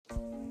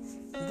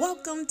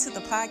Welcome to the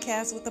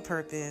podcast with a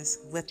purpose,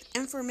 with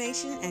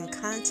information and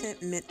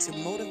content meant to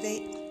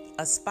motivate,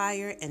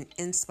 aspire, and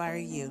inspire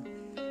you.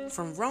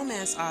 From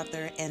romance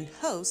author and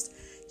host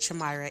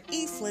M.A.I,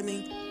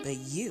 but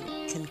you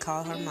can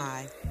call her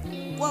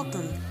M.A.I.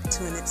 Welcome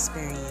to an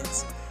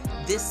experience.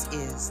 This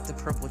is the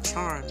Purple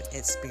Charm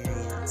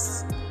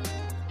Experience.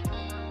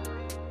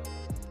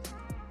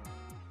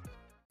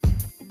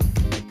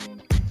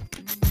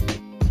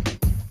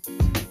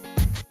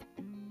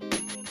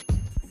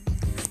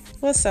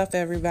 What's up,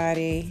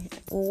 everybody?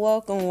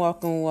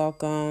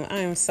 Welcome. I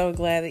am so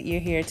glad that you're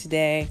here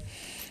today.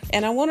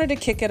 And I wanted to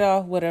kick it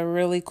off with a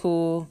really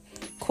cool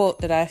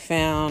quote that I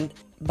found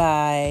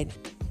by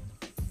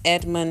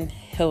Edmund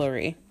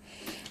Hillary.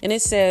 And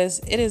it says,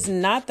 "It is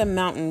not the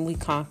mountain we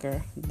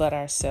conquer, but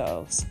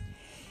ourselves."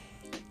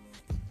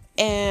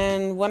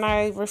 And when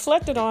I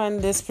reflected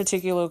on this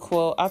particular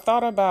quote, I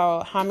thought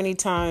about how many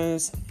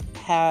times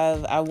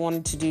have I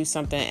wanted to do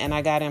something and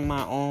I got in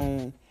my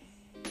own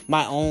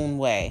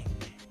way.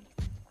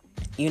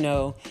 You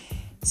know,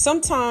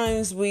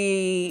 sometimes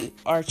we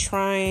are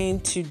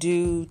trying to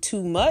do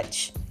too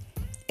much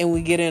and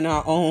we get in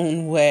our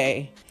own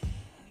way.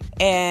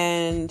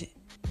 And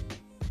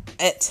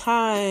at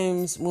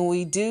times when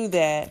we do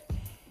that,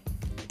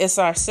 it's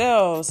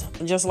ourselves,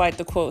 just like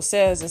the quote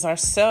says, it's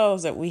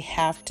ourselves that we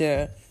have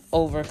to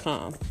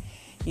overcome.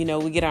 You know,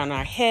 we get on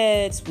our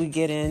heads, we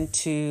get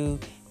into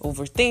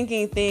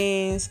overthinking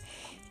things,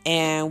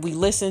 and we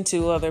listen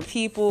to other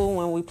people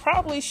when we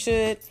probably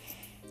should,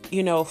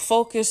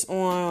 focus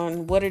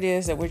on what it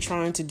is that we're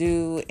trying to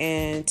do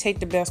and take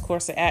the best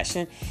course of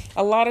action.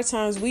 A lot of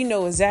times we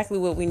know exactly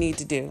what we need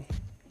to do.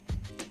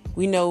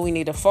 We know we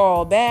need to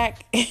fall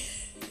back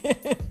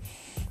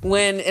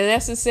when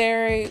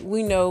necessary.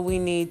 We know we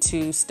need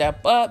to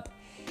step up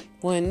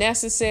when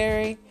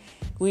necessary.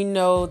 We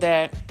know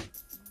that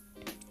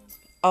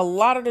a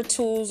lot of the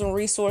tools and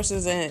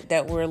resources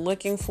that we're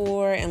looking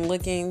for and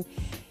looking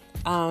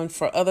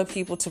for other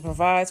people to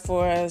provide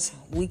for us,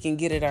 we can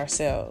get it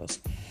ourselves.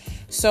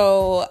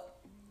 So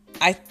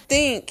I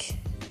think,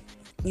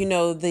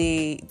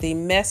 the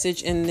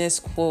message in this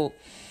quote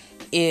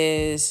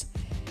is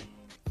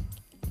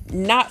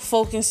not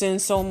focusing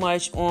so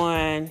much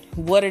on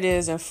what it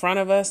is in front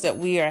of us that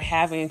we are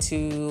having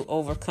to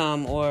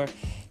overcome or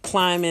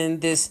climbing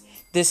this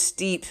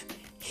steep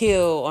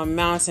hill or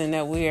mountain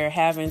that we are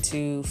having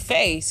to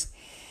face,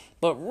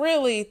 but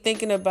really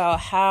thinking about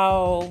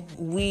how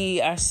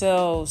we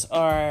ourselves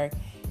are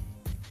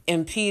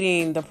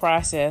impeding the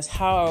process.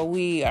 How are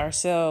we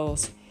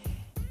ourselves,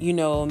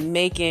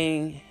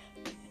 making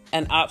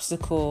an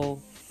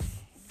obstacle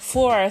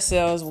for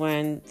ourselves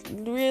when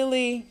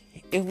really,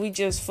 if we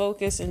just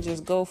focus and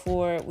just go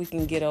for it, we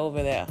can get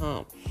over that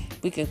hump.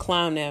 We can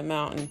climb that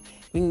mountain.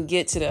 We can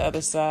get to the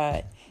other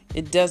side.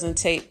 It doesn't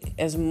take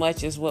as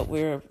much as what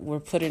we're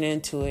putting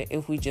into it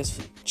if we just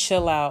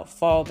chill out,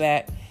 fall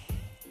back,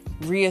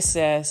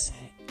 reassess,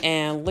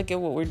 and look at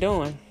what we're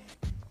doing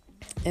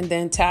and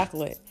then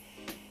tackle it.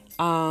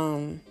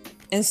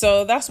 And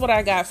so that's what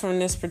I got from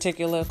this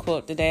particular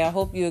quote today. I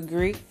hope you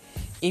agree.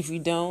 If you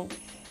don't,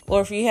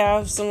 or if you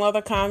have some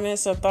other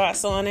comments or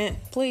thoughts on it,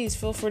 please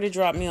feel free to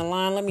drop me a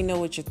line. Let me know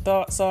what your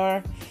thoughts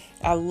are.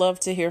 I love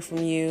to hear from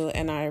you,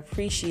 and I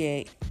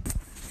appreciate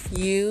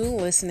you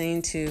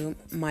listening to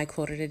my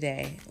quote of the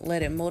day.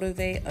 Let it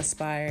motivate,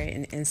 aspire,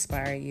 and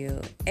inspire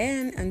you.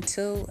 And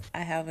until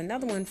I have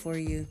another one for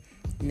you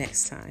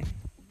next time.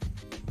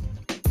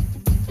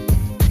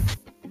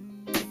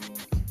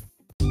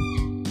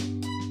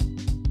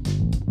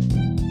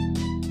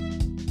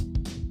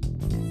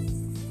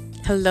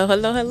 Hello,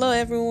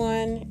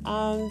 everyone.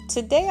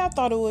 Today I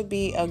thought it would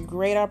be a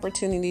great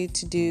opportunity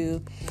to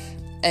do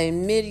a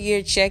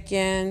mid-year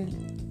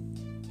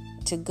check-in,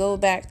 to go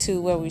back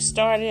to where we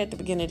started at the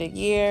beginning of the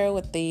year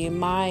with the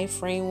M.A.I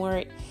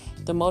framework,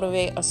 the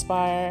Motivate,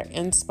 Aspire,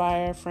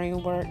 Inspire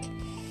framework.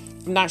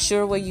 I'm not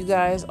sure where you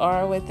guys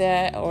are with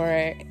that,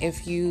 or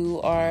if you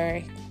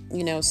are,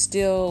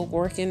 still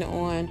working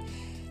on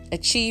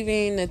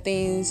achieving the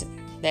things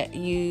that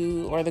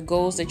you, or the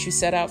goals that you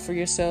set out for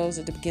yourselves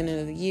at the beginning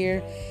of the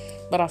year.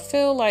 But I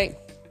feel like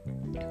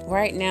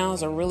right now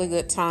is a really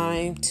good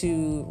time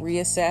to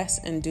reassess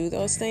and do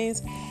those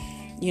things.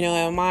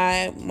 In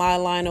my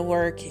line of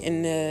work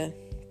in the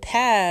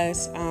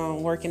past,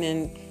 working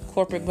in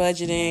corporate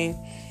budgeting,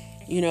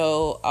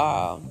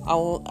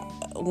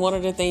 one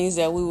of the things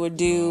that we would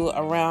do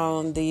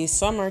around the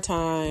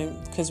summertime,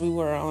 because we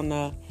were on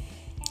the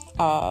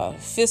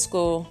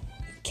fiscal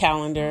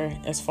calendar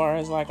as far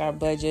as like our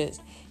budget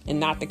and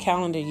not the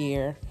calendar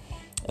year,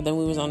 and then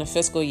we was on the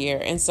fiscal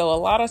year. And so a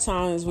lot of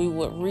times we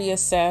would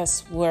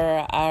reassess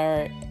where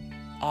our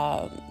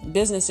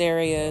business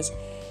areas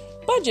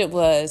budget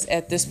was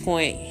at this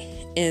point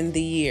in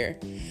the year.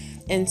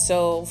 And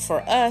so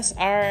for us,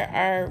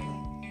 our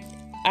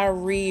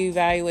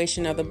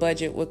reevaluation of the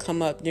budget would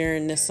come up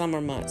during the summer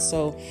months,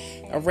 so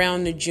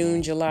around the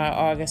June, July,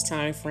 August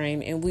time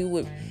frame, and we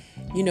would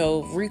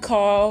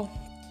recall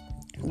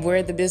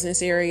where the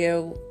business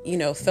area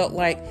felt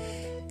like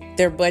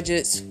their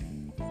budgets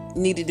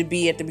needed to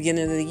be at the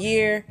beginning of the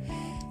year,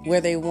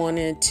 where they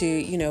wanted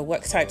to,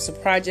 what types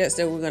of projects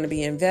that we're going to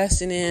be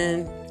investing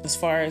in, as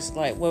far as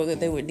like whether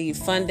they would need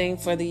funding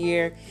for the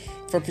year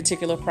for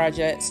particular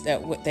projects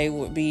that what they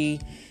would be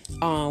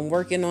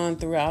working on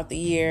throughout the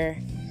year.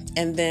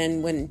 And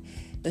then when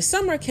the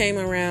summer came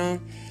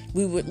around,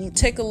 we would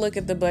take a look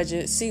at the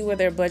budget, see where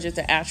their budget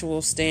to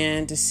actual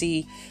stand, to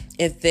see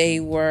if they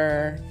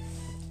were,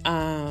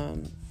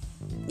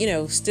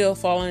 still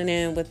falling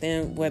in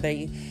within where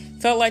they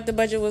felt like the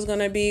budget was going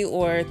to be,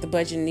 or if the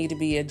budget needed to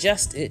be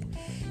adjusted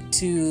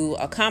to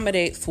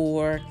accommodate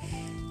for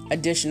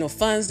additional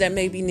funds that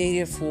may be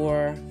needed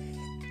for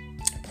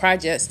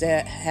projects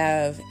that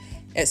have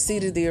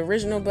exceeded the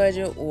original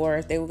budget, or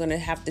if they were going to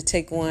have to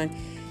take on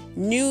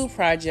new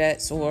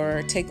projects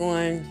or take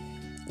on,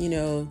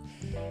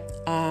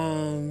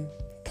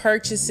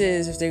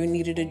 purchases, if they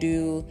needed to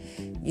do,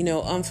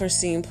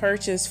 unforeseen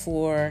purchase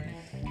for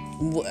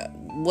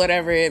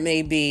whatever it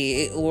may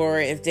be, or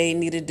if they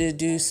needed to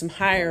do some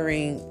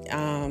hiring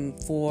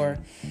for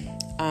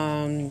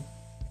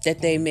that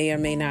they may or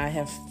may not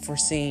have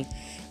foreseen,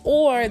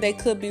 or they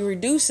could be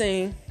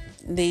reducing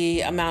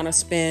the amount of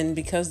spend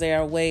because they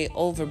are way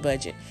over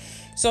budget.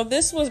 So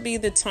this would be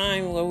the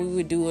time where we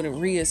would do a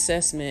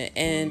reassessment.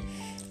 And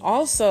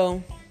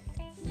also,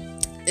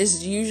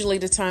 it's usually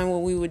the time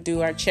when we would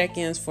do our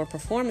check-ins for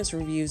performance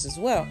reviews as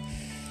well.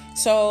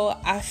 So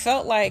I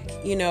felt like,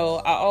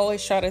 I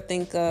always try to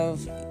think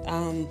of,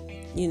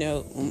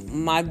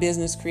 my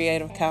business,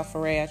 Creative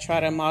Cafe. I try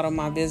to model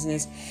my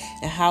business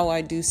and how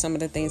I do some of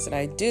the things that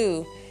I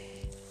do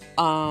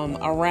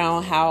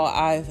around how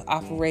I've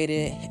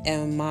operated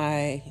in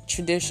my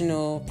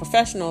traditional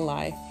professional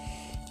life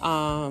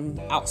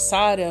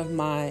outside of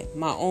my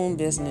own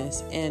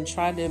business, and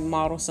try to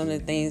model some of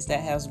the things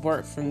that has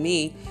worked for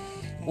me,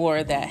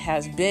 or that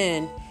has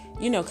been,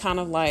 kind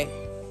of like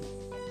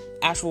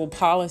actual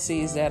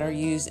policies that are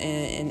used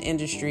in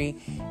industry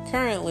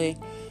currently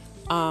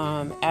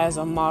as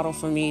a model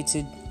for me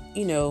to,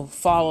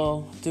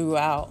 follow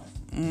throughout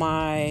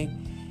my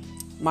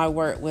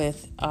work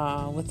with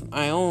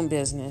my own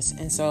business.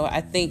 And so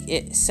I think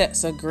it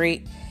sets a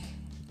great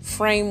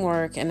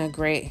framework and a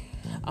great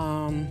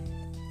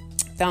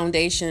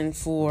foundation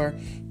for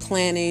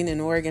planning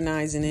and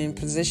organizing and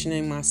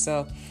positioning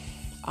myself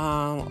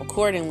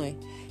accordingly.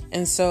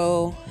 And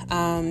so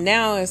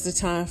now is the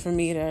time for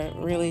me to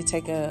really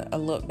take a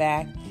look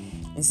back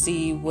and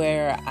see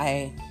where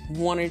I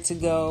wanted to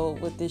go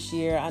with this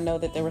year. I know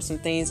that there were some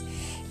things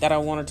that I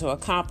wanted to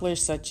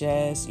accomplish, such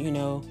as,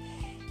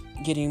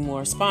 getting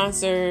more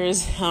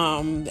sponsors,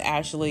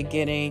 actually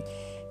getting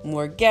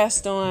more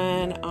guests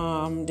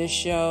on this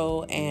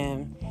show,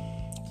 and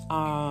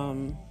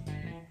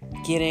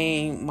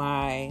getting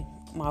my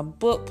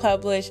book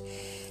published.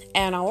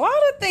 And a lot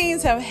of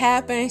things have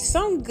happened,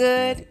 some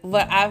good,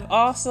 but I've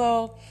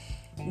also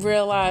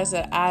realized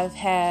that I've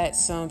had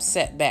some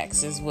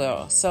setbacks as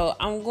well. So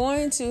I'm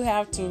going to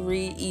have to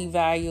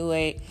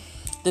reevaluate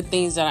the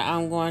things that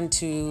I'm going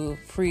to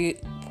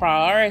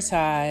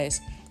prioritize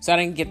so I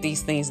can get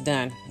these things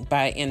done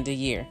by end of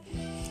year.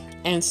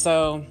 And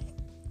so,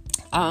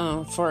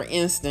 for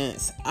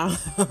instance,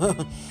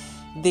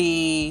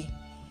 the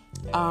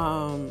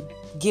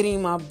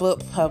getting my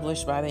book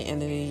published by the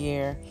end of the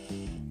year,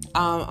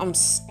 I'm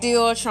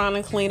still trying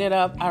to clean it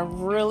up. I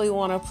really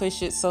want to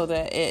push it so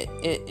that it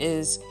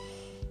is,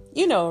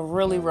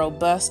 really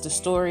robust. The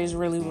story is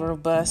really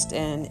robust,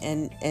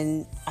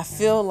 and I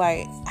feel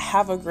like I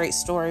have a great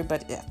story,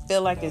 but I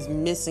feel like it's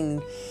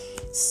missing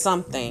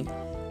something.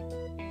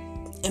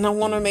 And I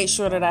want to make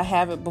sure that I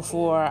have it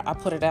before I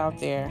put it out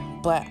there.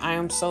 But I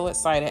am so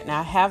excited. Now,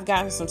 I have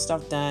gotten some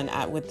stuff done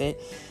with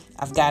it.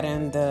 I've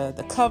gotten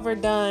the cover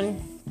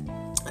done.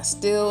 I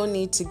still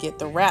need to get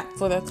the wrap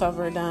for the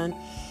cover done.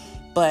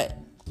 But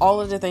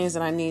all of the things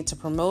that I need to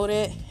promote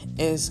it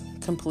is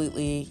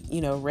completely,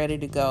 ready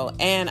to go.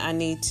 And I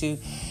need to,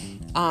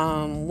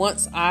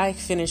 once I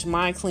finish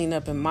my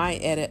cleanup and my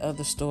edit of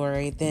the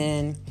story,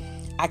 then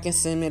I can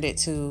submit it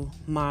to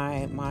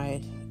my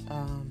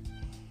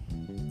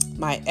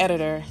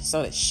editor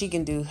so that she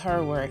can do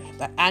her work.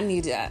 But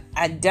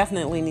I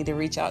definitely need to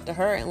reach out to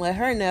her and let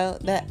her know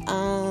that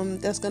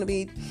that's going to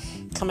be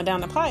coming down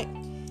the pipe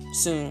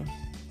soon.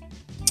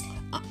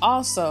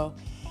 Also,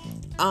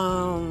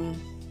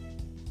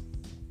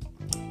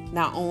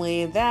 not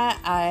only that,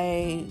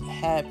 I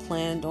had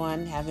planned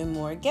on having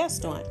more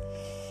guests on.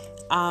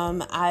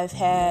 I've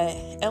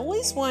had at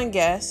least one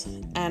guest,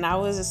 and I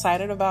was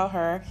excited about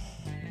her,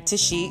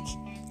 Tashik.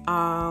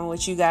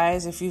 Which you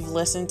guys, if you've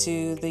listened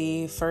to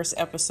the first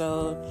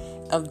episode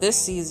of this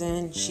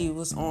season, she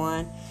was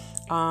on.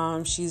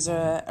 She's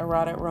a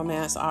erotic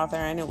romance author,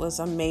 and it was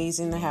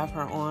amazing to have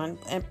her on.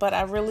 But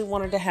I really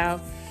wanted to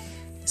have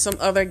some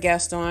other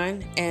guests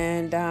on,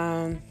 and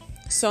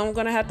so I'm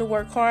going to have to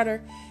work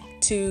harder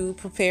to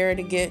prepare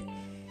to get,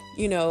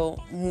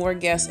 more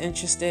guests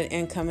interested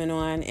in coming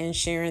on and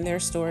sharing their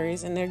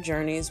stories and their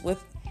journeys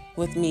with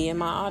me and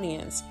my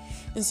audience.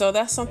 And so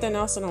that's something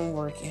else that I'm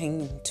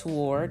working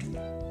toward.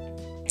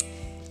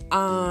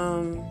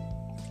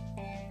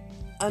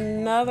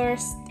 another,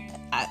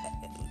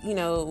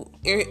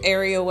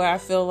 area where I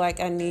feel like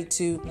I need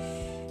to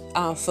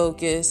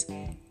focus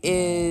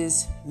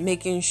is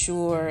making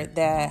sure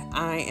that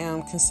I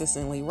am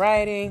consistently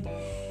writing,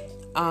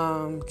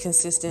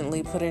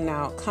 consistently putting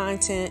out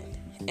content,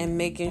 and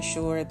making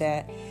sure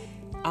that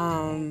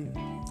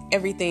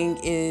everything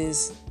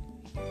is,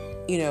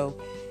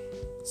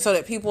 so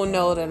that people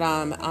know that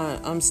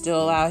I'm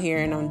still out here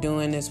and I'm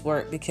doing this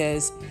work,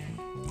 because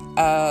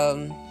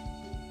there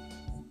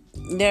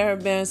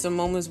have been some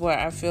moments where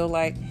I feel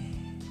like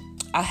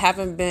I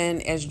haven't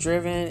been as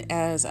driven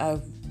as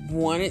I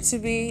wanted to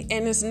be,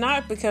 and it's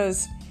not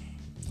because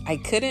I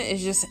couldn't.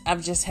 It's just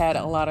I've just had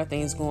a lot of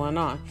things going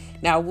on.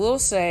 Now, I will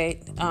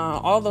say,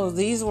 although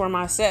these were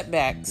my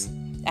setbacks,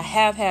 I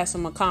have had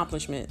some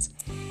accomplishments,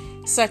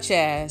 such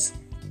as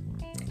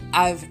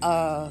I've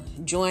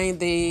joined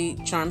the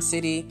Charm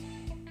City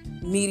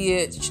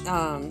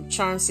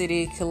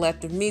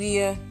Collective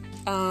Media,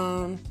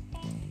 the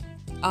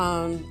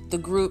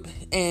group,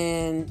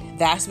 and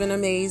that's been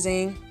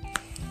amazing.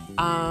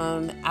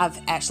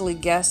 I've actually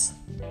guest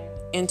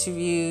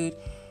interviewed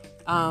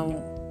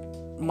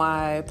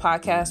my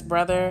podcast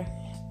brother,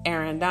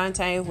 Aaron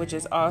Dante, which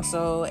is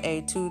also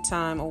a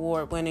 2-time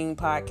award-winning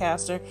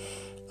podcaster.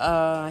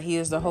 He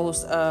is the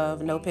host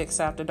of No Picks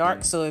After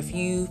Dark. So if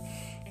you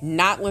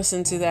not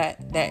listened to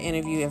that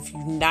interview, if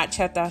you've not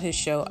checked out his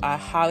show, I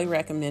highly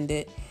recommend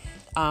it.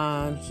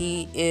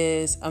 He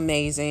is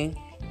amazing.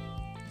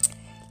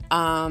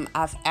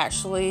 I've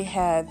actually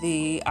had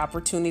the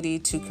opportunity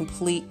to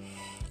complete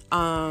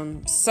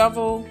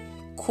several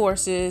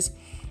courses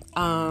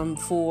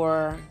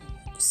for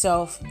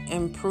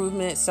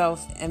self-improvement,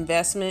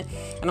 self-investment,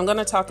 and I'm going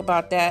to talk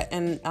about that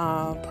and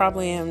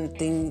probably in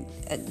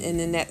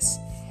the next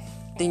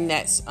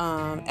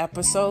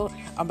episode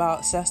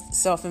about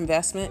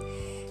self-investment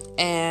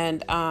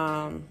and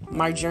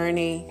my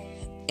journey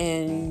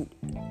in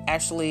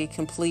actually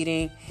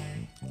completing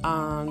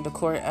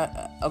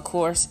a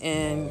course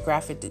in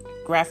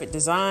graphic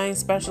design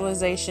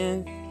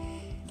specialization,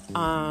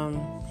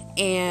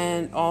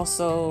 and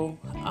also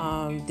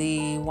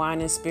the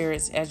Wine and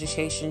Spirits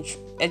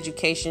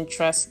Education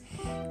Trust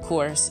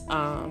course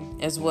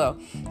as well.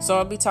 So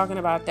I'll be talking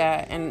about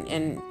that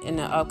in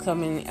the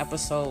upcoming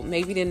episode,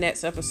 maybe the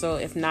next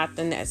episode. If not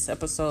the next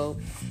episode,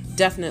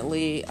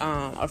 definitely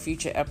a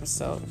future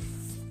episode.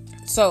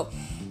 So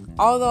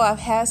although I've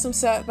had some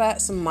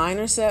setbacks, some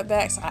minor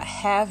setbacks, I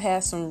have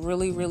had some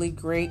really, really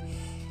great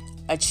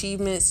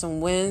achievements,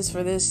 some wins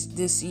for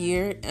this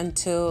year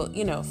until,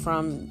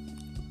 from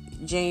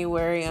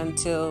January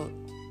until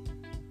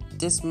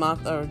this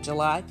month or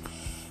July.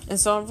 And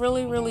so I'm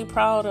really, really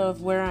proud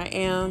of where I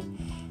am,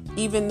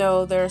 even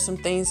though there are some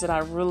things that I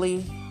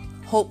really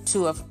hope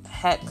to have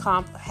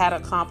had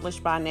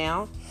accomplished by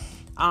now.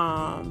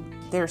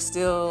 There's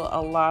still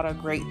a lot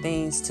of great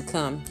things to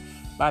come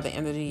by the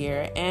end of the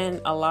year,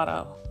 and a lot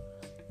of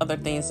other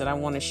things that I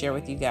want to share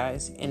with you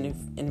guys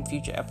in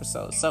future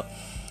episodes. So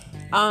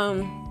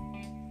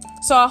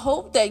I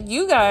hope that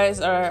you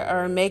guys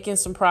are making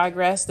some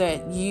progress,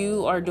 that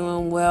you are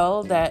doing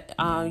well, that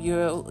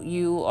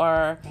you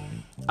are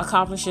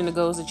accomplishing the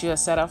goals that you have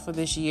set out for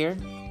this year.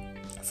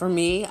 For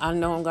me, I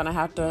know I'm going to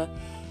have to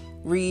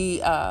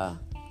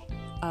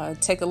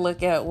take a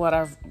look at what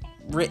I've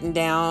written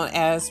down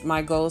as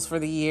my goals for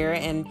the year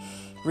and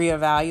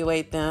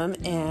reevaluate them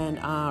and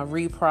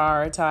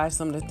reprioritize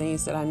some of the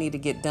things that I need to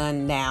get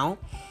done now,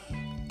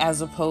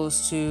 as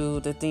opposed to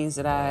the things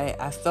that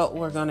I felt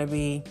were going to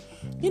be,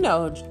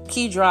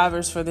 key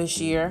drivers for this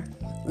year.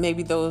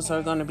 Maybe those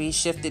are going to be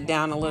shifted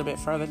down a little bit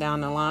further down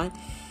the line,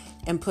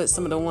 and put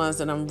some of the ones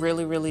that I'm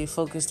really, really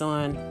focused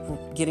on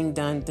getting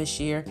done this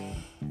year,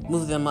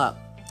 move them up.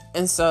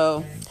 And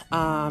so,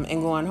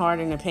 and going hard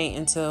in the paint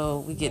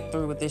until we get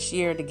through with this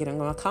year to get them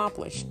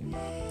accomplished.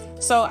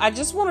 So I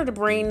just wanted to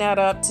bring that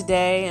up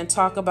today and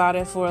talk about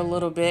it for a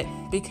little bit,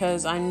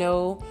 because I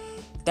know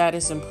that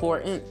it's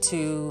important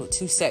to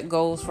set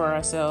goals for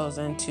ourselves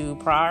and to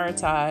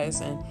prioritize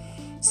and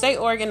stay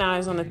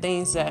organized on the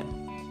things that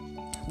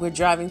we're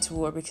driving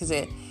toward, because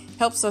it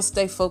helps us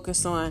stay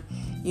focused on,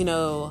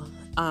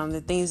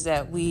 the things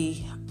that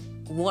we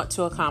want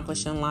to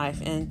accomplish in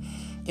life. And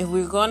if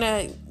we're going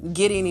to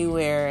get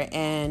anywhere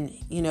and,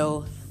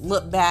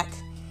 look back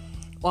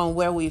on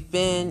where we've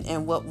been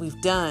and what we've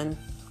done,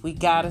 we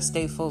got to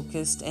stay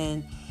focused.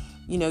 And,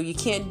 you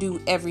can't do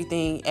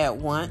everything at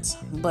once,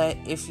 but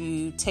if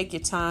you take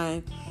your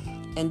time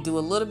and do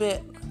a little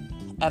bit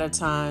at a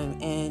time,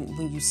 and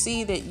when you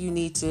see that you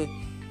need to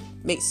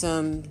make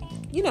some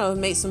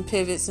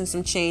pivots and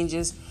some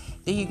changes,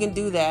 then you can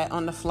do that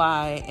on the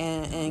fly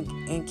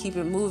and keep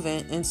it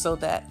moving. And so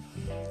that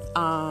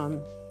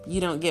you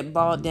don't get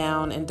bogged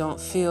down and don't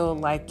feel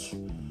like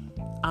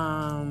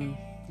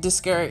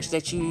discouraged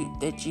that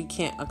you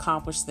can't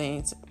accomplish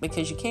things,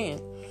 because you can.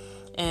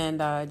 And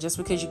just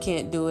because you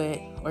can't do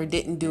it or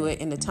didn't do it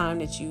in the time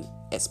that you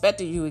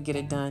expected you would get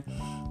it done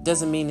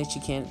doesn't mean that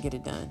you can't get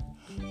it done.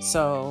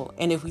 So,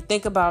 and if we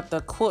think about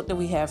the quote that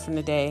we have from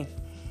the day,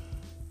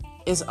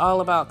 it's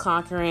all about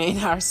conquering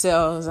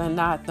ourselves and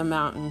not the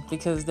mountain,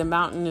 because the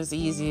mountain is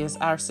easy. It's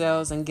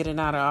ourselves and getting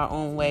out of our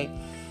own way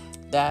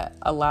that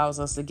allows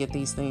us to get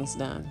these things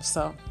done.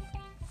 So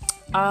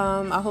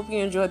I hope you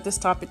enjoyed this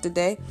topic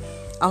today.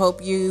 I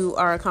hope you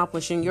are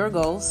accomplishing your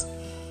goals.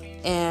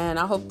 And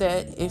I hope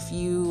that if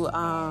you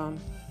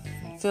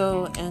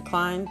feel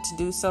inclined to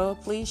do so,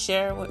 please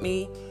share with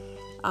me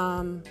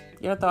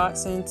your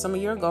thoughts and some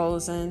of your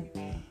goals, and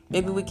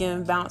maybe we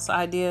can bounce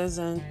ideas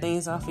and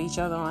things off each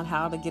other on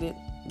how to get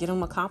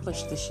them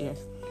accomplished this year.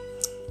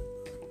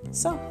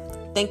 So,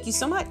 thank you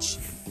so much.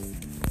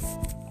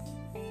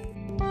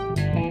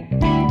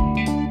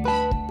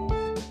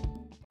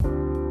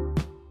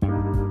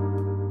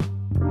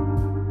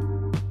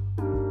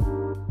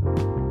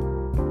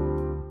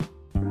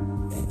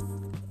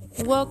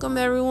 Welcome,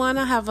 everyone.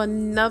 I have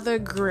another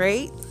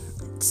great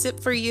sip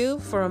for you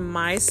for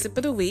my sip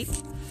of the week.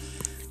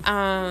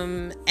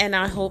 And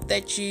I hope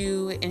that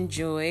you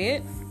enjoy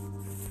it.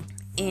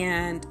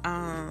 And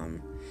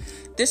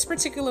this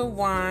particular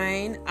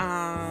wine,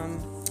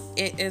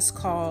 it is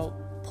called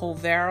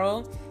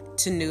Polvero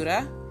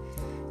Tenuta.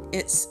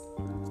 Its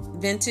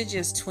vintage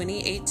is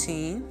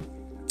 2018.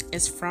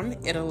 It's from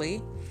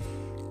Italy.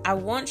 I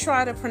won't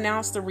try to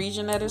pronounce the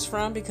region that it's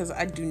from because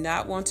I do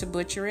not want to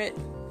butcher it.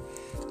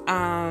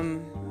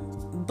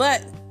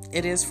 But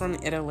it is from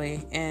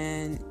Italy,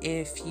 and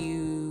if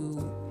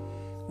you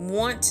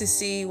want to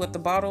see what the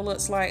bottle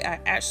looks like, I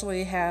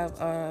actually have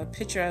a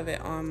picture of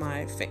it on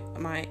my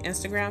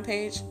Instagram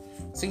page,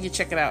 so you can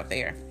check it out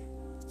there.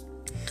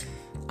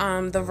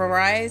 The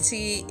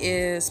variety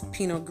is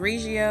Pinot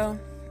Grigio.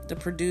 The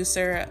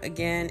producer,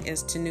 again,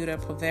 is Tenuta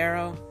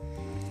Polvero,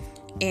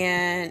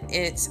 and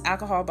its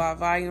alcohol by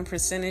volume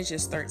percentage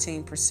is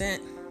 13%.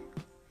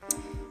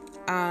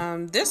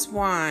 This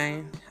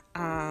wine,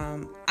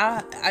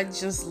 I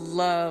just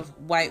love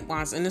white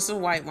wines, and this is a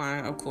white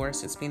wine, of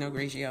course. It's Pinot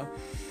Grigio.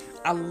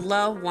 I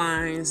love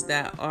wines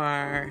that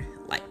are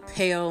like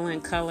pale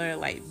in color,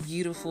 like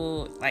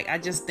beautiful. Like, I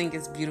just think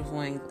it's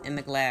beautiful in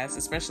the glass,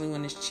 especially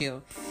when it's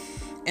chilled.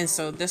 And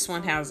so this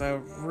one has a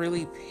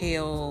really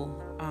pale,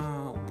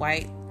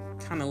 white,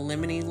 kind of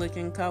lemony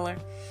looking color.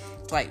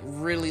 It's like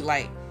really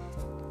like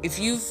if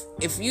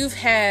you've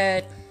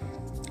had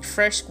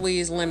fresh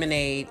squeezed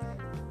lemonade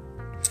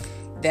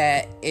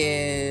that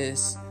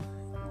is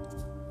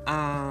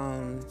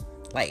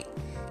like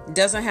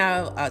doesn't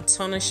have a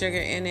ton of sugar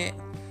in it,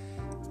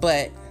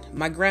 but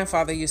my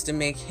grandfather used to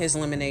make his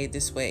lemonade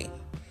this way,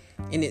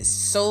 and it's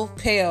so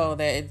pale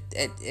that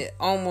it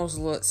almost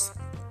looks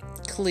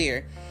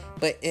clear,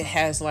 but it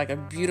has like a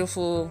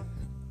beautiful,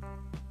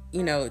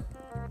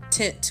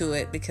 tint to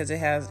it because it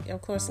has,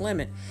 of course,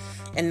 lemon.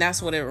 And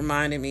that's what it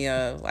reminded me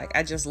of. Like,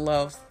 I just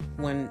love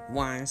when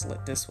wines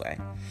look this way.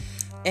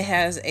 It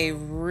has a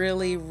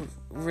really,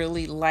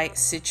 really light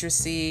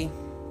citrusy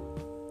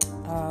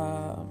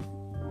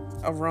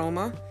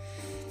aroma,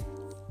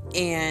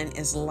 and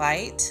is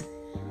light.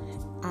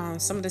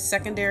 Some of the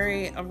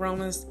secondary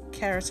aromas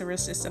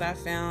characteristics that I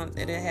found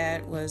that it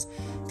had was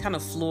kind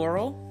of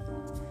floral.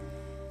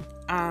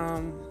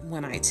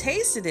 When I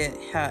tasted it,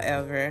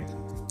 however,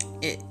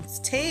 it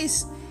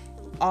tastes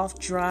off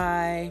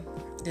dry.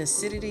 The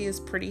acidity is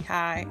pretty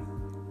high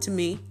to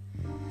me.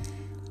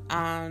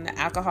 The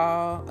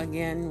alcohol,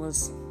 again,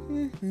 was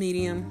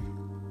medium.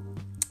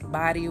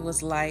 Body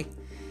was light.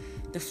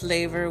 The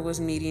flavor was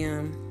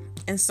medium.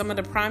 And some of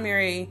the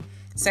primary,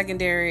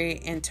 secondary,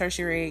 and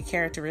tertiary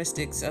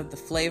characteristics of the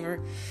flavor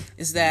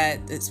is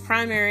that its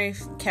primary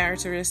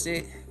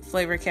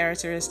flavor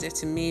characteristic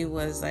to me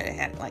was that it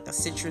had like a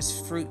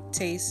citrus fruit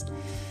taste.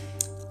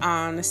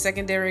 The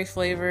secondary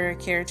flavor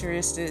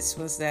characteristics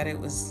was that it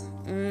was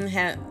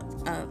had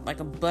like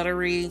a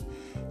buttery,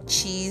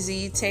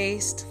 cheesy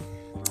taste.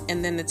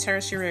 And then the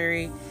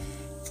tertiary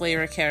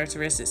flavor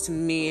characteristics to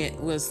me, it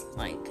was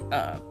like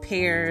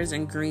pears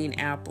and green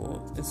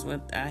apple is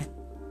what I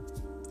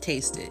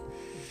tasted.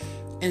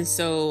 And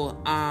so,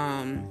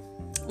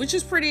 which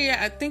is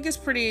I think it's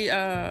pretty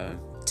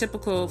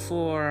typical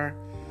for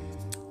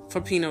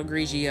Pinot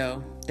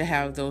Grigio to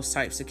have those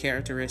types of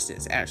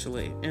characteristics,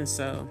 actually. And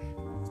so,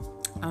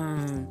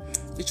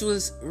 which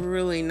was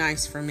really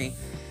nice for me.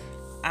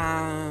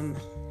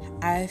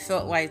 I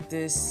felt like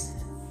this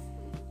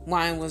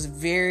wine was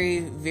very,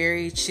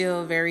 very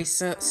chill, very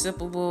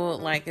sippable.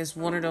 Like, it's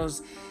one of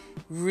those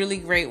really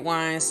great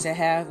wines to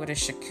have with a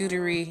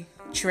charcuterie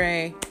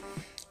tray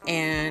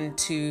and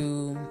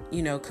to,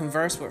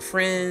 converse with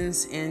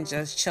friends and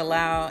just chill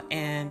out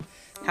and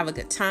have a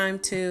good time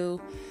too.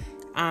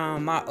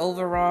 My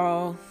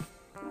overall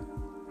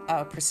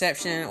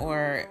perception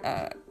or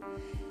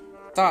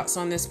thoughts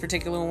on this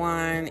particular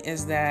wine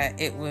is that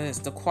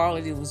the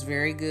quality was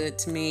very good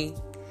to me.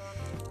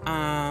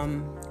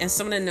 And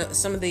some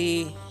of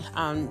the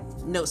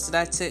notes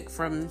that I took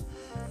from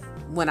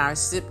when I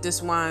sipped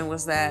this wine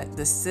was that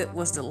the sip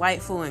was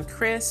delightful and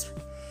crisp.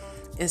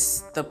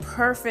 It's the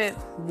perfect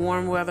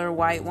warm weather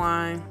white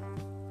wine.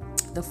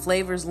 The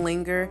flavors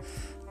linger,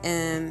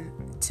 and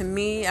to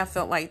me, I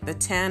felt like the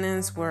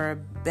tannins were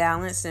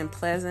balanced and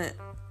pleasant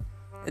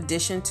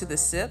addition to the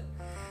sip.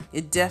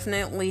 It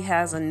definitely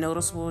has a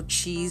noticeable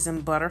cheese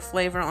and butter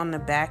flavor on the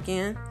back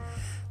end.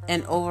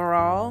 And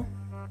overall,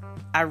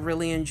 I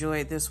really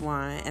enjoyed this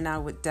wine, and I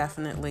would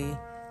definitely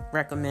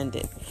recommend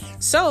it.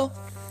 So,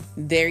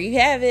 there you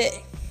have it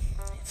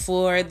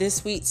for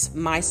this week's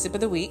My Sip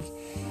of the Week.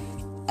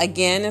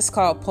 Again, it's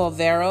called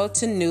Polvero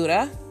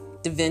Tenuta.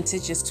 The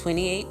vintage is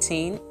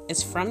 2018.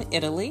 It's from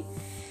Italy.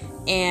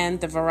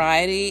 And the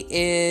variety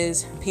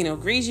is Pinot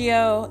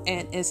Grigio,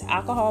 and its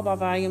alcohol by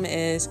volume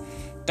is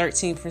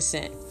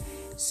 13%.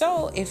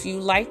 So if you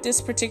like this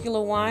particular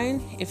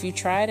wine, if you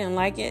try it and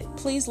like it,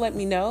 please let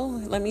me know.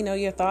 Let me know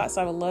your thoughts.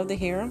 I would love to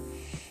hear them.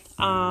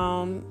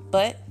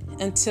 But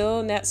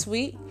until next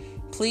week,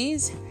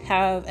 please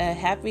have a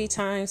happy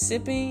time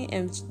sipping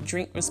and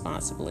drink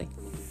responsibly.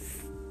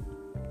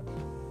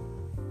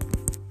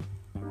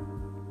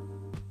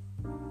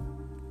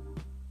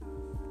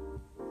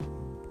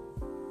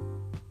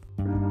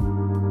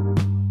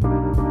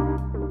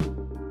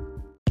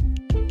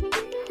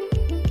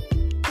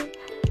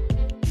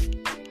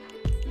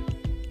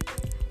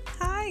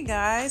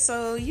 Guys,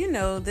 so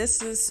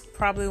this is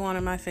probably one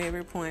of my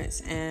favorite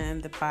points in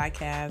the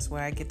podcast,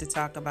 where I get to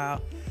talk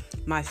about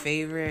my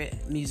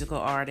favorite musical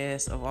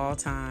artist of all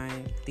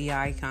time, the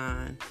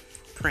icon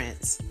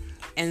Prince.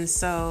 And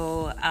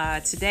so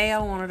today I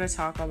wanted to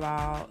talk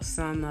about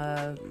some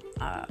of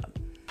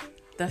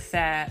the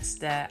facts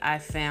that I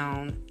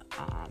found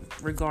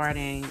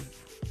regarding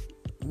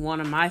one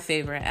of my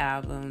favorite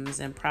albums,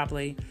 and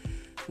probably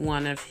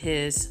one of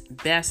his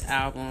best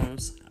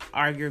albums,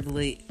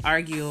 arguably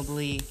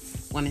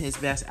one of his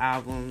best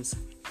albums,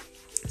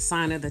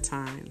 Sign of the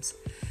Times.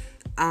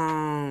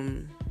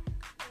 I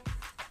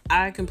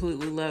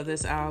completely love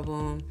this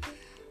album.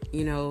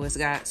 It's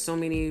got so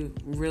many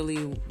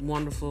really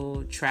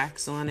wonderful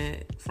tracks on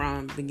it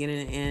from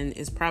beginning to end.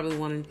 It's probably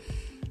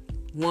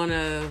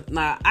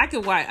I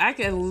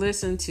could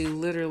listen to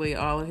literally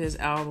all of his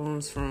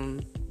albums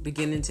from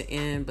beginning to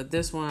end, but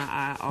this one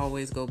I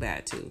always go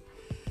back to.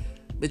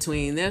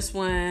 Between this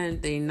one,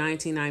 the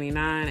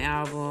 1999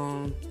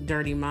 album,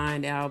 Dirty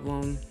Mind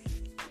album,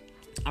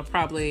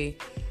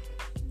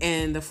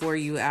 and the For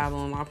You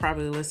album, I'll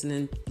probably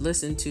listen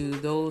to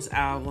those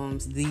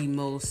albums the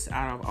most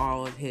out of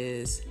all of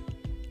his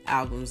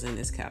albums in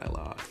his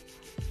catalog.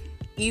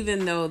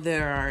 Even though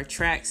there are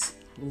tracks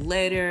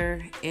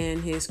later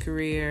in his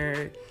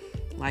career,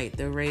 like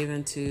the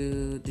Raven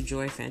to the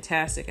Joy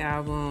Fantastic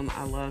album,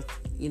 I love,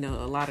 a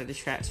lot of the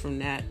tracks from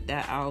that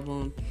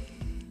album.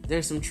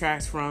 There's some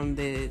tracks from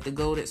the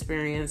Gold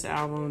Experience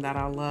album that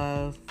I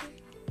love.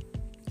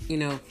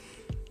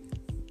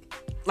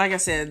 Like I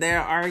said,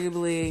 there are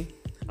arguably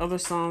other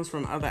songs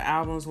from other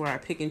albums where I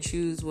pick and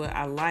choose what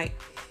I like.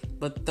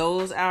 But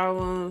those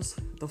albums,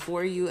 the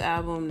For You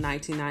album,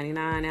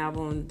 1999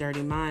 album,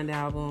 Dirty Mind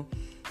album,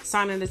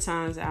 Sign of the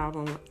Times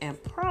album,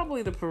 and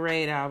probably the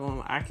Parade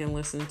album, I can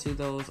listen to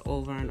those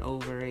over and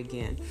over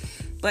again.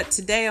 But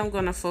today I'm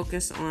going to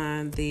focus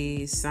on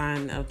the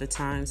Sign of the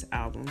Times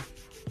album.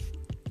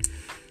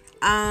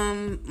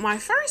 My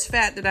first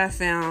fact that I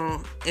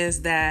found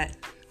is that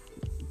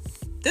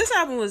this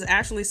album was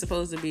actually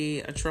supposed to be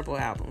a triple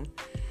album.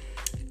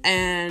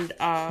 And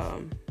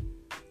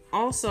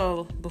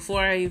also,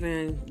 before I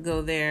even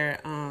go there,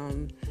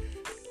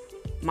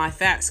 my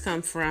facts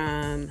come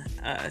from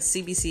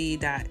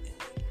cbc.ca,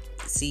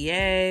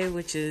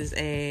 which is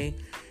the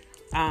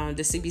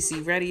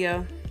CBC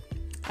radio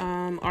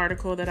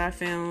article that I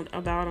found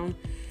about him.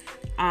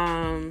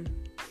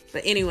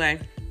 But anyway,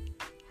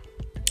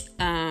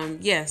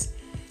 yes,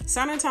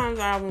 Sign of the Times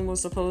album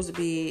was supposed to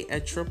be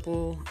a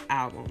triple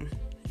album,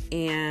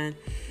 and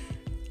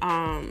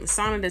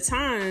Sign of the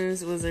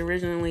Times was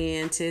originally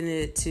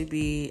intended to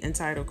be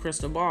entitled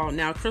Crystal Ball.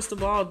 Now, Crystal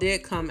Ball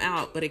did come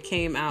out, but it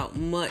came out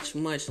much,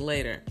 much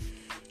later.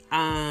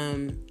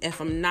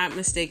 If I'm not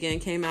mistaken, it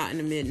came out in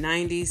the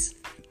mid-90s.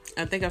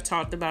 I think I've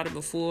talked about it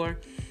before,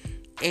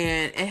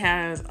 and it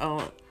has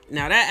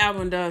now that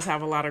album does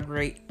have a lot of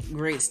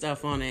great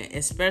stuff on it,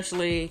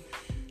 especially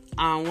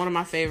one of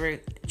my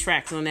favorite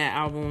tracks on that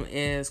album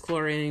is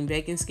Chlorine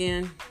Bacon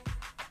Skin,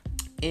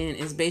 and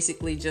it's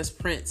basically just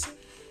Prince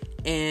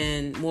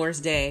and Morris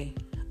Day.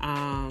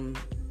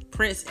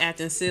 Prince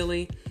acting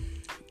silly,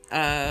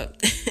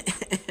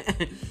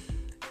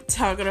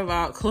 talking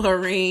about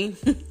chlorine,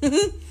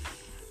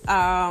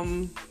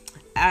 and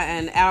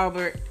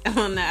Albert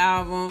on the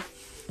album,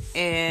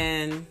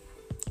 and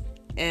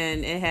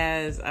it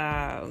has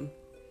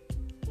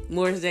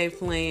Morris Day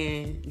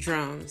playing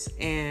drums,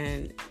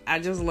 and I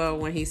just love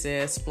when he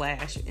says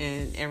splash,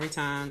 and every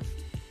time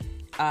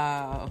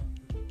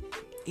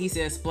he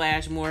says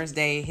splash, Morris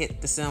Day hit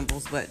the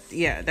cymbals. But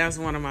yeah, that's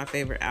one of my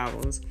favorite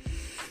albums.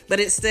 But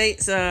it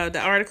states, the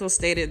article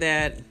stated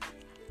that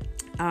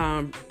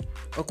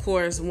of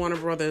course Warner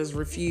Brothers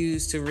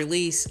refused to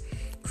release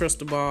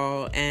Crystal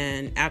Ball,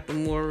 and after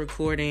more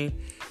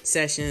recording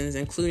sessions,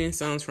 including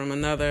songs from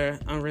another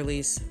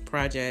unreleased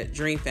project,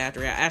 Dream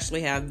Factory. I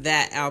actually have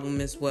that album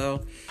as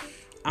well.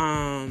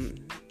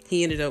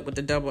 he ended up with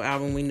the double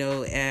album we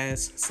know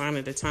as Sign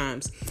of the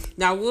Times.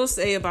 Now, I will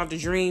say about the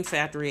Dream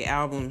Factory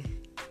album,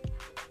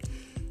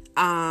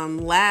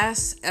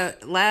 last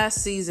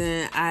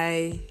season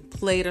I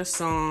played a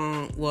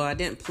song. Well, I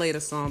didn't play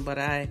the song, but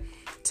I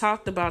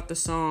talked about the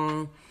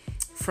song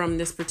from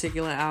this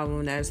particular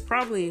album that is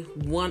probably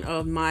one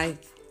of my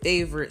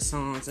favorite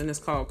songs, and it's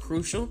called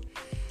Crucial.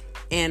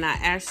 And I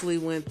actually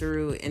went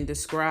through and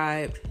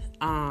described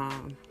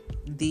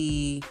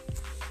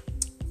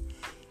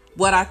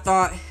what I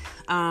thought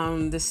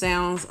the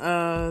sounds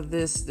of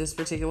this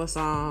particular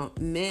song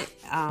meant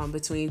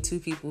between two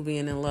people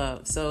being in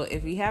love. So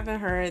if you haven't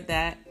heard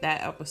that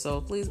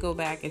episode, please go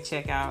back and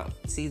check out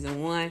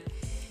season 1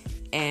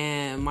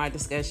 and my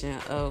discussion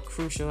of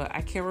Crucial.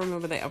 I can't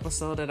remember the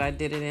episode that I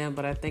did it in,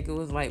 but I think it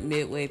was like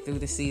midway through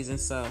the season.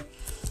 So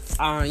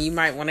you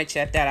might want to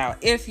check that out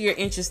if you're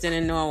interested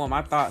in knowing what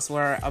my thoughts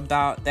were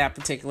about that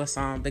particular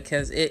song,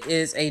 because it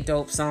is a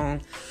dope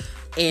song.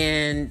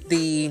 And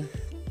the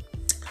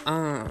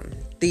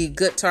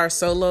guitar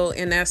solo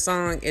in that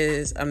song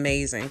is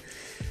amazing.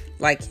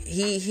 Like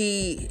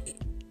he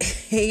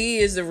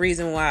is the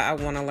reason why I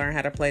want to learn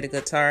how to play the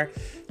guitar.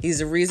 He's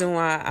the reason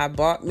why I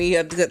bought me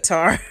a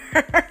guitar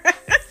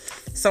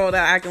so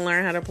that I can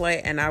learn how to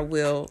play, and I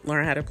will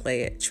learn how to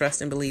play it.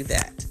 Trust and believe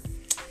that.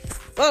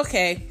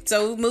 Okay,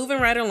 so moving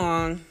right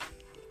along.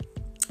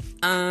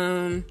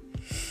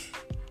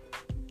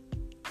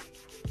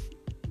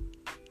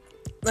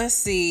 Let's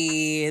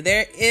see.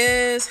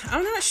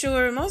 I'm not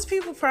sure. Most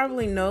people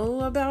probably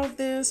know about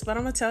this, but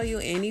I'm going to tell you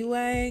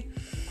anyway.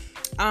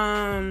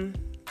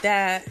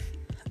 That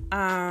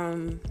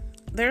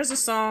there's a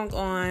song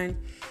on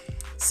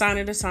Sign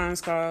of the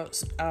Times called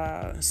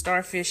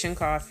Starfish and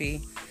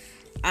Coffee.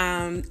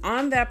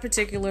 On that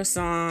particular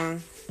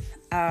song,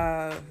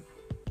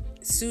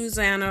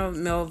 Susanna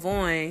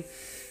Melvoin,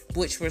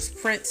 which was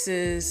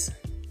Prince's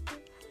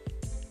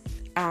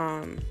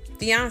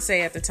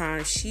fiance at the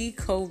time, she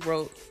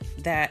co-wrote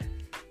that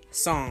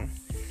song.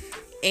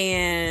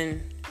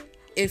 And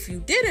if you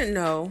didn't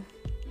know,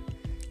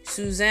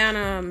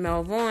 Susanna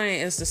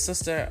Melvoin is the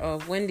sister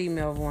of Wendy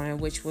Melvoin,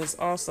 which was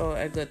also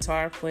a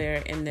guitar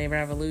player in the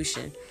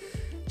Revolution.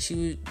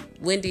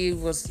 Wendy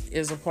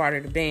is a part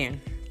of the band,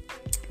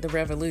 the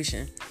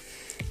Revolution.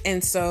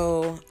 And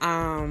so,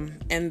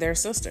 and they're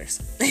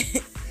sisters.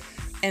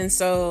 And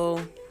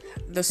so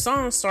the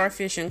song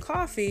Starfish and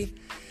Coffee,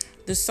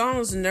 the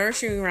song's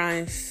nursery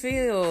rhyme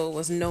feel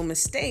was no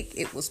mistake.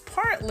 It was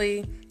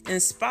partly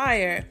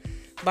inspired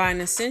by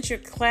an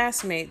eccentric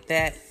classmate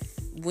that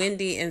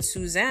Wendy and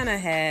Susanna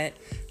had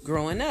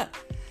growing up.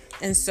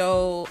 And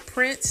so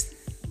Prince,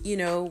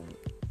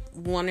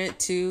 wanted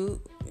to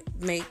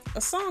make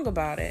a song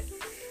about it.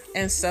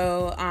 And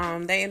so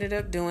they ended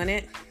up doing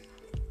it.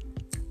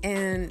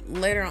 And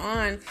later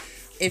on,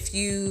 if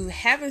you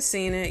haven't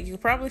seen it, you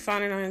can probably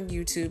find it on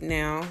YouTube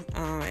now,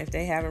 if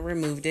they haven't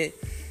removed it.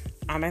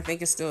 I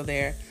think it's still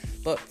there.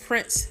 But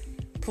Prince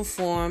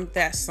performed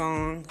that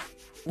song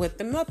with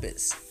the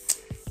Muppets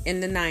in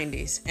the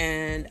 90s.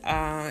 And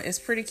it's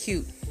pretty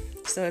cute.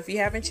 So if you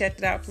haven't checked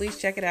it out, please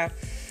check it out.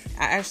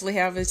 I actually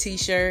have a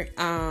t-shirt.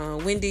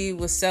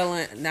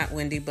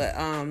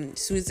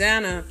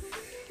 Susanna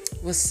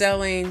was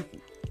selling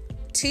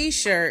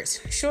t-shirts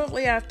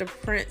shortly after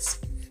Prince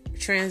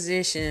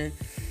transition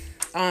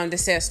that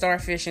said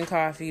Starfish and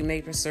Coffee,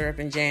 maple syrup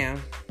and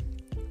jam.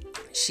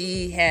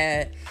 She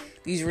had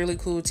these really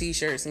cool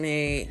t-shirts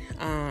made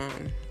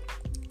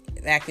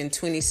back in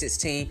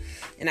 2016,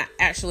 and I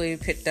actually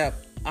picked up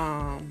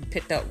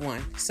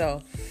one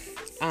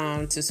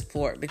to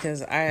support,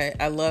 because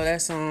I love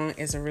that song.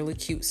 It's a really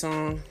cute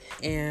song.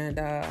 And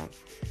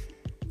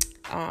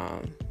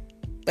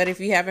but if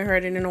you haven't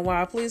heard it in a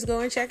while, please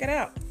go and check it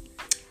out.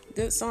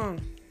 Good song.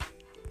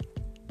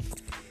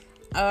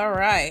 All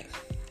right,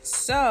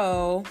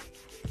 so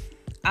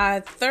our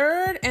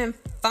third and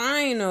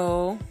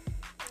final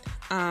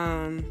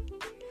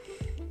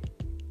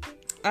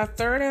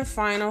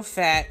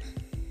fact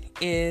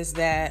is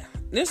that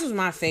this was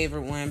my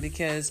favorite one,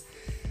 because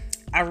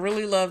I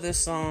really love this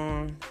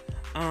song.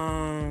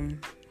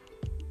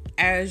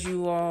 As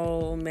you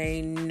all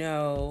may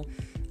know,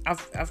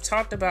 I've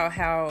talked about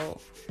how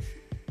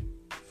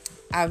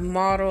I've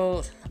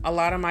modeled a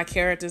lot of my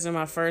characters in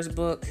my first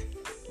book,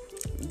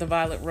 The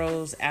Violet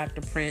Rose,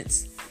 after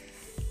Prince.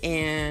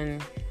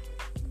 And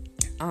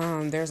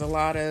there's a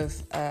lot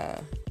of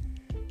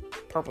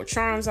purple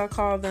charms, I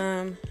call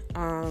them,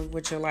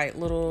 which are like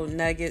little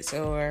nuggets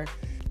or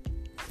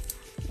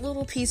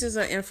little pieces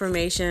of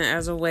information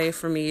as a way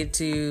for me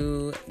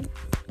to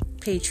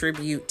pay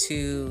tribute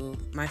to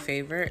my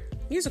favorite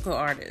musical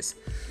artist.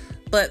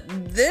 But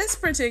this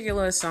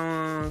particular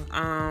song,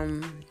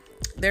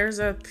 there's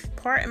a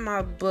part in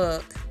my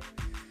book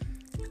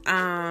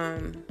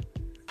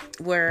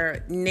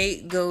where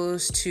Nate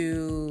goes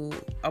to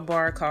a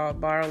bar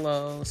called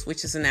Barlow's,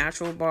 which is an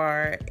actual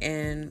bar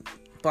in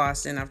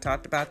Boston. I've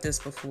talked about this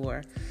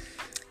before.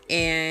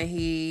 And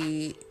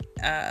he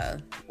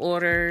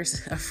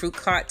orders a fruit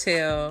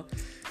cocktail,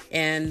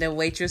 and the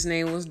waitress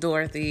name was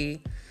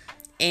Dorothy.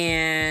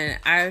 And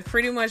I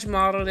pretty much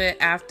modeled it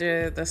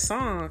after the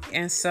song.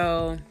 And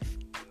so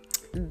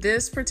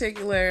this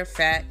particular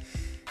fact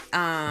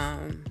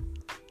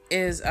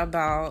is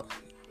about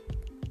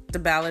the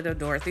Ballad of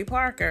Dorothy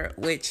Parker,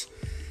 which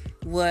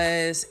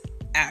was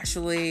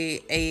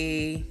actually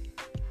a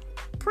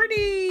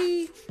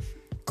pretty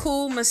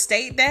cool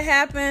mistake that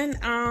happened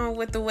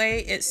with the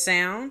way it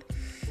sound.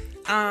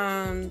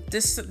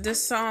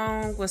 This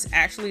song was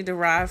actually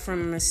derived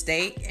from a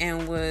mistake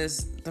and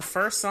was the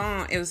first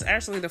song. It was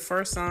actually the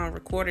first song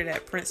recorded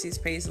at Prince's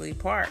Paisley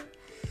Park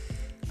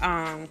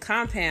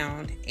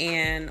compound.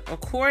 And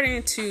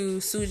according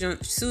to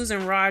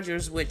Susan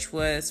Rogers, which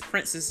was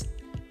Prince's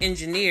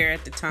engineer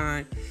at the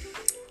time,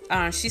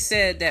 she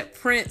said that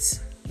Prince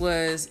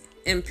was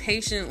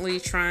impatiently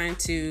trying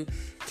to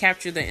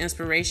capture the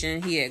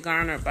inspiration he had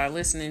garnered by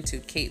listening to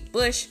Kate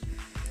Bush.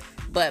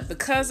 But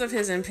because of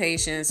his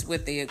impatience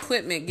with the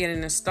equipment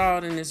getting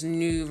installed in this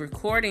new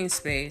recording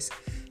space,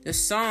 the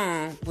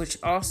song, which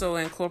also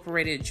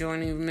incorporated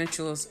Joni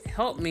Mitchell's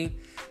Help Me,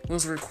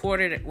 was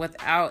recorded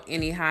without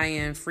any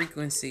high-end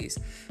frequencies.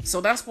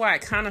 So that's why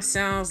it kind of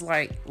sounds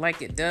like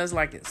it does,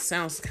 like it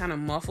sounds kind of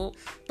muffled.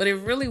 But it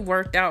really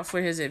worked out for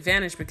his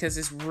advantage because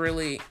it's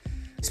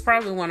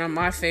probably one of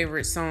my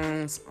favorite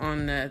songs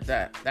on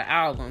the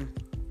album.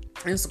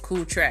 It's a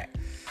cool track.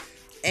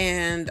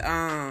 And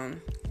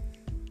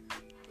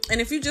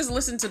if you just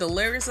listen to the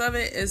lyrics of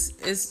it,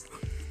 it's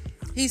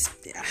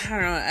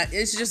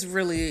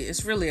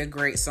really a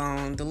great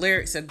song. The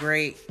lyrics are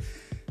great.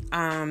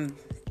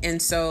 And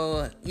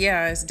so,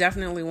 yeah, it's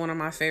definitely one of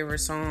my favorite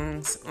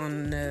songs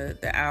on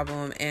the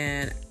album.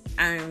 And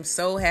I'm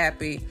so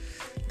happy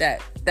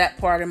that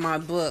part of my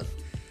book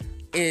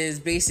is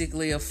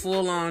basically a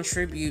full-on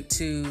tribute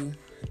to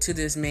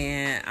this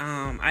man.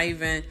 I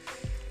even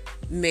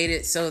made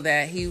it so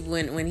that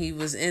when he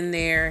was in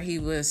there, he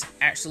was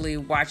actually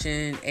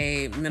watching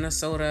the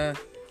Minnesota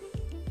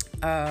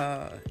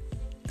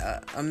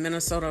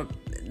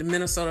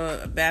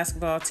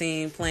basketball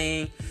team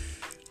playing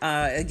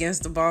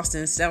against the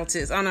Boston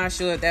Celtics. I'm not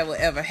sure if that would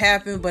ever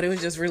happen, but it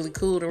was just really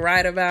cool to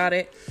write about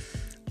it.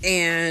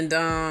 And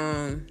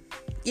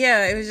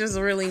it was just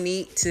really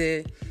neat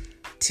to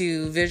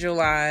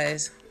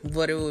visualize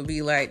what it would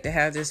be like to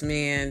have this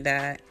man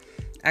that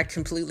I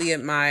completely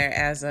admire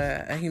as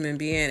a human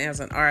being, as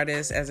an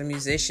artist, as a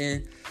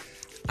musician,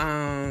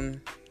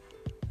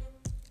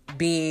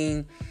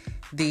 being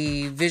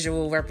the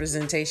visual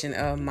representation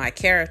of my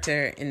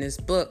character in this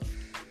book,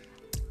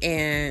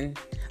 and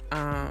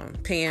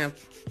paying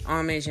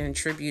homage and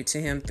tribute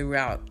to him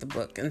throughout the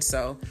book. And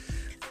so,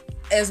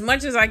 as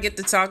much as I get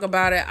to talk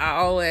about it,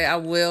 I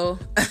will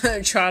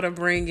try to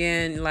bring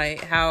in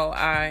like how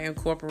I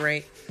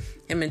incorporate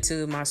him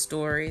into my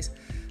stories.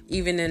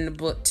 Even in the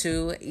book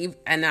 2,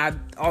 and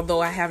although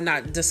I have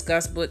not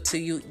discussed book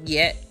 2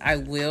 yet, I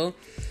will.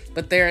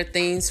 But there are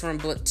things from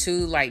book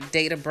 2 like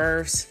date of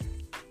births,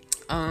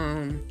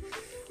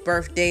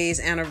 birthdays,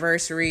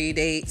 anniversary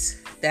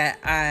dates that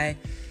I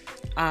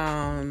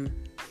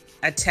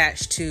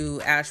attached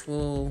to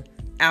actual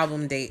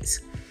album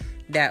dates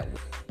that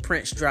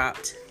Prince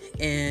dropped,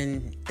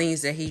 and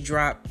things that he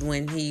dropped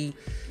when he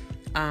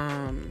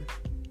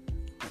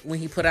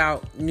put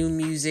out new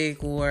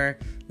music or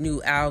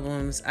new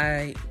albums.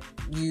 I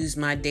use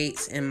my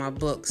dates in my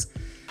books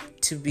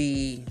to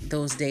be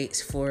those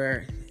dates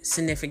for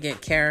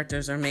significant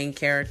characters or main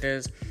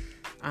characters,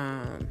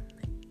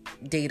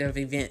 date of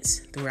events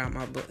throughout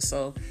my book.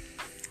 So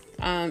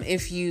I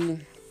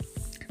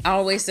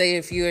always say,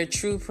 if you're a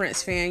true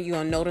Prince fan,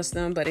 you'll notice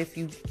them. But if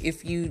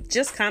you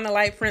just kind of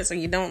like Prince or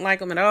you don't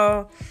like him at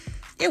all,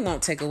 it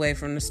won't take away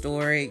from the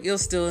story. You'll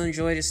still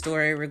enjoy the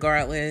story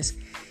regardless.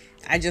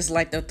 I just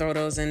like to throw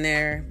those in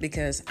there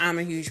because I'm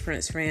a huge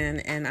Prince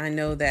fan, and I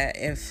know that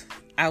if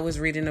I was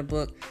reading a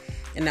book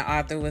and the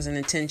author wasn't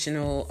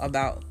intentional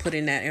about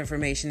putting that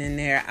information in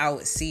there, I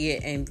would see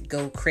it and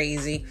go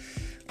crazy.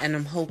 And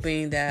I'm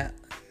hoping that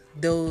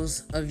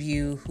those of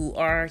you who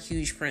are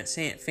huge Prince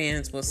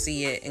fans will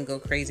see it and go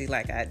crazy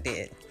like I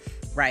did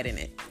writing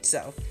it.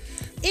 So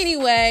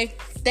anyway,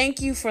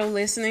 thank you for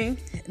listening.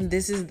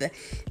 This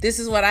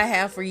is what I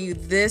have for you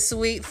this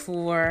week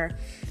for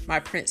my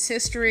Prince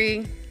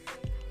history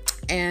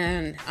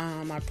and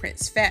my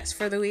Prince facts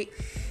for the week.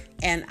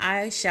 And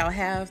I shall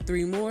have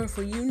 3 more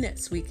for you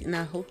next week. And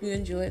I hope you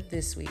enjoyed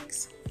this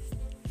week's.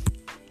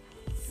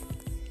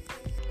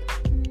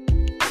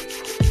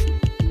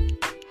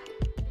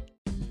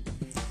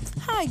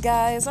 Hi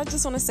guys, I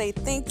just want to say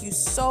thank you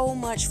so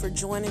much for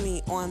joining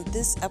me on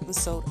this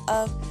episode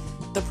of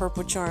The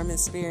Purple Charm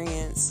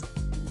Experience.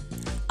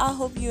 I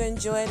hope you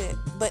enjoyed it.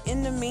 But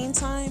in the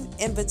meantime,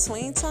 in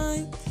between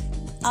time,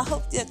 I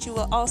hope that you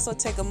will also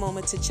take a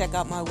moment to check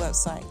out my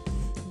website,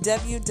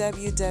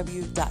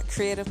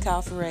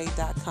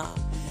 www.creativecalforay.com,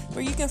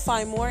 where you can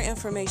find more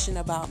information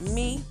about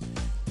me,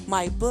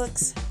 my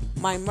books,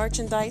 my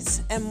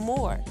merchandise, and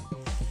more.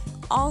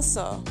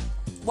 Also,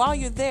 while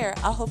you're there,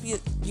 I hope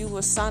you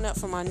will sign up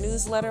for my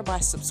newsletter by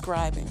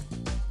subscribing.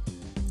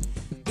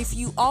 If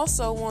you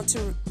also want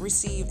to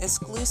receive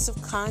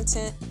exclusive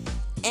content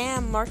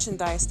and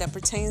merchandise that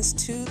pertains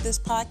to this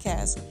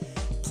podcast,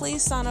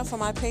 please sign up for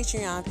my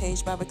Patreon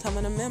page by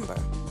becoming a member.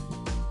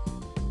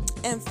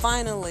 And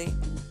finally,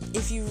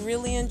 if you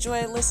really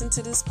enjoy listening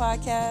to this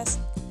podcast,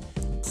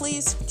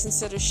 please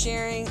consider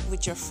sharing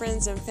with your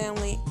friends and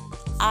family.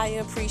 I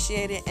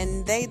appreciate it,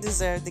 and they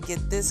deserve to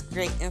get this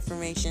great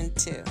information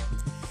too.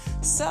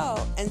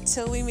 So,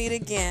 until we meet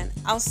again,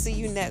 I'll see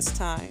you next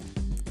time.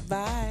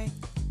 Bye.